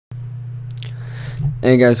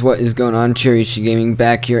Hey guys, what is going on? Cherry Gaming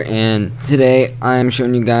back here, and today I am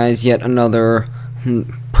showing you guys yet another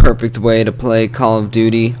perfect way to play Call of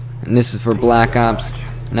Duty, and this is for Black Ops.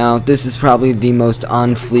 Now, this is probably the most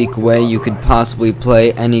on fleek way you could possibly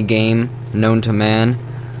play any game known to man.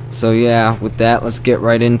 So yeah, with that, let's get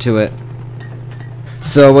right into it.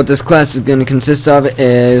 So what this class is going to consist of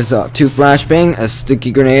is 2 flashbang, a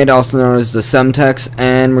sticky grenade, also known as the Semtex,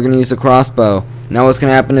 and we're going to use the crossbow. Now what's going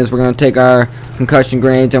to happen is we're going to take our concussion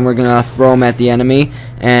grenades and we're going to throw them at the enemy,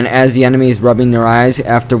 and as the enemy is rubbing their eyes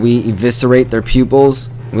after we eviscerate their pupils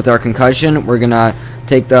with our concussion, we're going to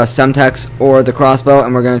take the Semtex or the crossbow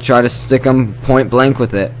and we're going to try to stick them point blank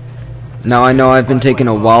with it. Now I know I've been taking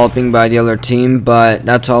a walloping by the other team, but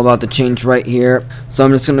that's all about to change right here. So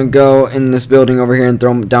I'm just going to go in this building over here and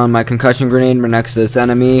throw down my concussion grenade right next to this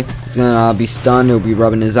enemy. He's going to be stunned, he'll be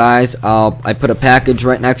rubbing his eyes. I put a package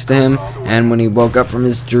right next to him, and when he woke up from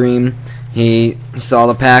his dream, he saw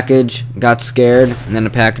the package, got scared, and then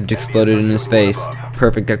the package exploded in his face.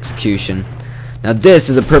 Perfect execution. Now this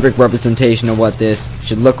is a perfect representation of what this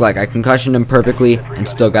should look like. I concussioned him perfectly and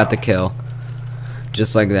still got the kill.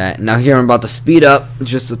 Just like that. Now here I'm about to speed up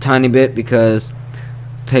just a tiny bit because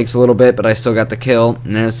it takes a little bit, but I still got the kill.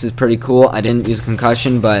 And this is pretty cool. I didn't use a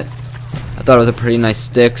concussion, but I thought it was a pretty nice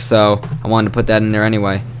stick, so I wanted to put that in there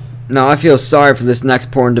anyway. Now I feel sorry for this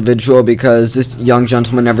next poor individual because this young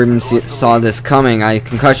gentleman never even saw this coming. I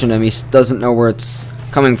concussioned him. He doesn't know where it's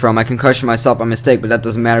coming from. I concussioned myself by mistake, but that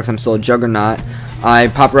doesn't matter because I'm still a juggernaut. I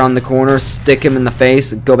pop around the corner, stick him in the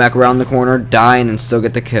face, go back around the corner, die, and then still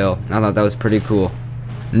get the kill. I thought that was pretty cool.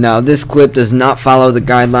 Now this clip does not follow the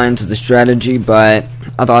guidelines of the strategy, but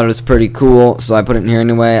I thought it was pretty cool, so I put it in here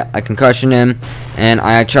anyway. I concussion him, and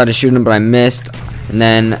I tried to shoot him, but I missed, and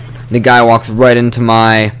then the guy walks right into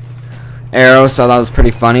my arrow, so that was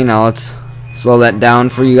pretty funny. Now let's slow that down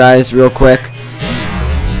for you guys real quick.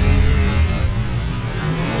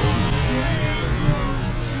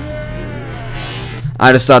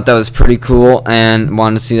 I just thought that was pretty cool and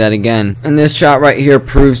wanted to see that again. And this shot right here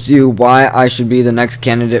proves to you why I should be the next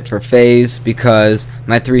candidate for FaZe, because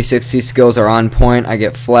my 360 skills are on point. I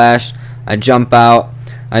get flash, I jump out,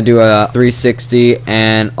 I do a 360,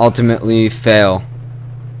 and ultimately fail.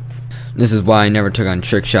 This is why I never took on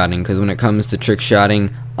trick shotting, because when it comes to trick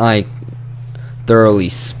shotting, I thoroughly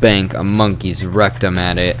spank a monkey's rectum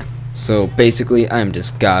at it. So basically, I'm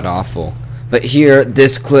just god awful. But here,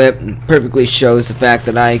 this clip perfectly shows the fact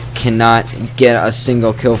that I cannot get a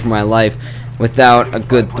single kill for my life without a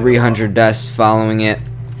good 300 deaths following it.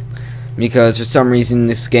 Because for some reason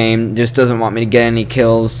this game just doesn't want me to get any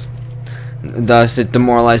kills. Thus, it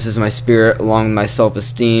demoralizes my spirit along with my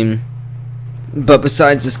self-esteem. But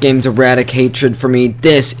besides this game's erratic hatred for me,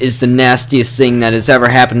 this is the nastiest thing that has ever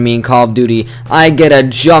happened to me in Call of Duty. I get a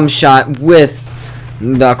jump shot with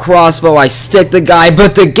the crossbow, I stick the guy,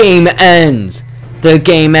 but the game ends. The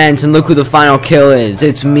game ends, and look who the final kill is.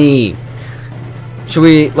 It's me.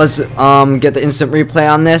 Let's get the instant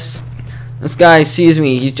replay on this. This guy sees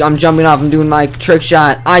me. I'm jumping off. I'm doing my trick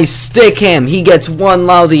shot. I stick him. He gets one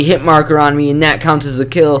lousy hit marker on me, and that counts as a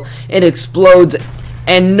kill. It explodes,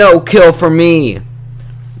 and no kill for me.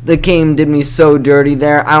 The game did me so dirty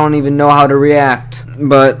there. I don't even know how to react.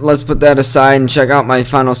 But let's put that aside and check out my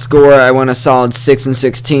final score. I went a solid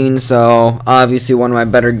 6-16, so obviously one of my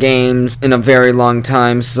better games in a very long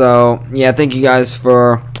time. So yeah, thank you guys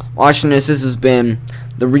for watching this. This has been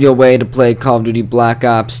the real way to play Call of Duty Black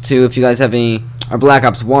Ops 2. If you guys have any, or Black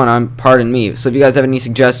Ops 1, pardon me. So if you guys have any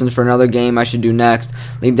suggestions for another game I should do next,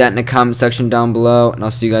 leave that in the comment section down below, and I'll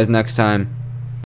see you guys next time.